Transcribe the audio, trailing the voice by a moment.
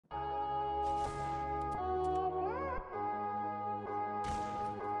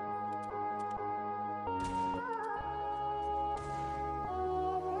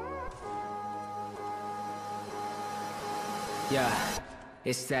Yeah,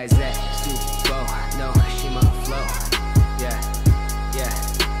 it's that super, no, Shima flow. Yeah, yeah,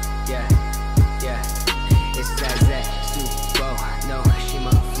 yeah, yeah. It's that super, no,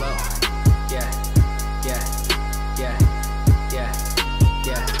 Shima flow. Yeah, yeah, yeah, yeah,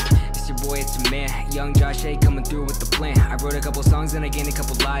 yeah. It's your boy, it's your man, Young Josh A, coming through with the plan. I wrote a couple songs and I gained a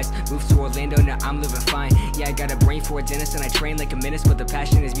couple lives. Moved to Orlando, now I'm living fine. Yeah, I got a brain for a dentist and I train like a menace, but the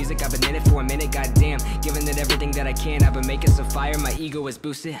passion is music. I've been in it for a minute, goddamn. Giving it everything that I can. I've been making some fire, my ego is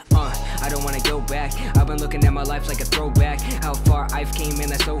boosted. I don't wanna go back. I've been looking at my life like a throwback. How far I've came, man,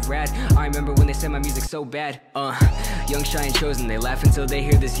 that's so rad. I remember when they said my music's so bad. Young, shy, and chosen. They laugh until they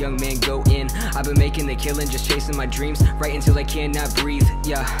hear this young man go in. I've been making the killing, just chasing my dreams, right until I cannot breathe.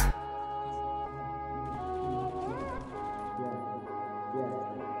 Yeah.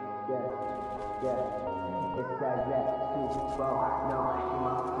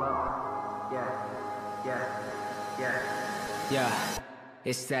 Yeah,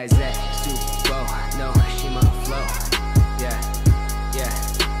 it's that super, no, Shima flow. Yeah, yeah,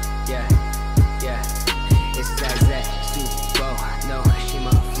 yeah, yeah. It's that super, no,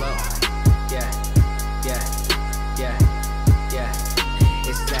 Shima flow. Yeah, yeah, yeah, yeah.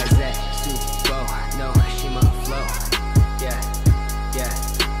 It's that super, no, Shima flow. Yeah, yeah,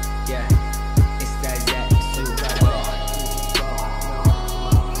 yeah. It's that super.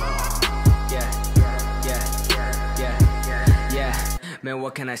 Man,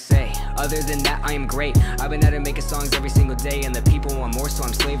 what can I say? Other than that, I am great. I've been at it making songs every single day, and the people want more, so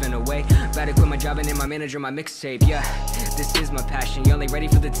I'm slaving away. About to quit my job and name my manager my mixtape. Yeah, this is my passion. Y'all ain't ready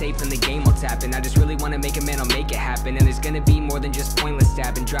for the tape and the game will tap in. I just really wanna make it, man, I'll make it happen. And there's gonna be more than just pointless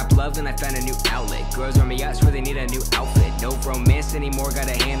stabbing. Drop love and I found a new outlet. Girls on me yachts where they need a new outfit. No romance anymore, got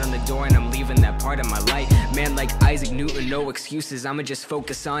a hand on the door and I'm leaving that part of my life. Man, like Isaac Newton, no excuses. I'ma just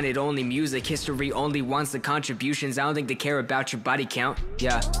focus on it, only music. History only wants the contributions. I don't think they care about your body count.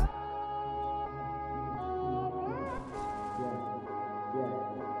 Yeah.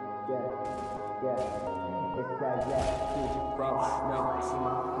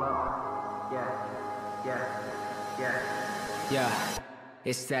 Yeah,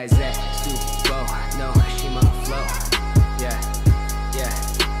 it's that super, no, Shima flow. Yeah, yeah,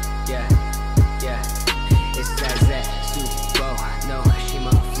 yeah, yeah. It's that super, no,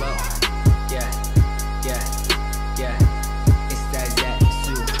 Shima flow. Yeah, yeah, yeah. It's that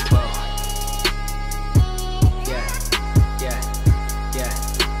super. Yeah, yeah, yeah,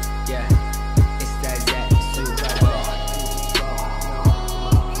 yeah. It's that super.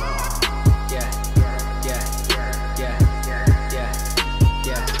 Yeah, yeah, yeah, yeah,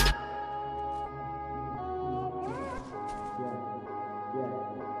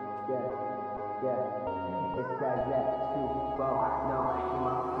 yeah. It's that super, no,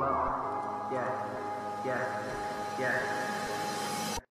 Shima flow. Yeah, yeah, yeah.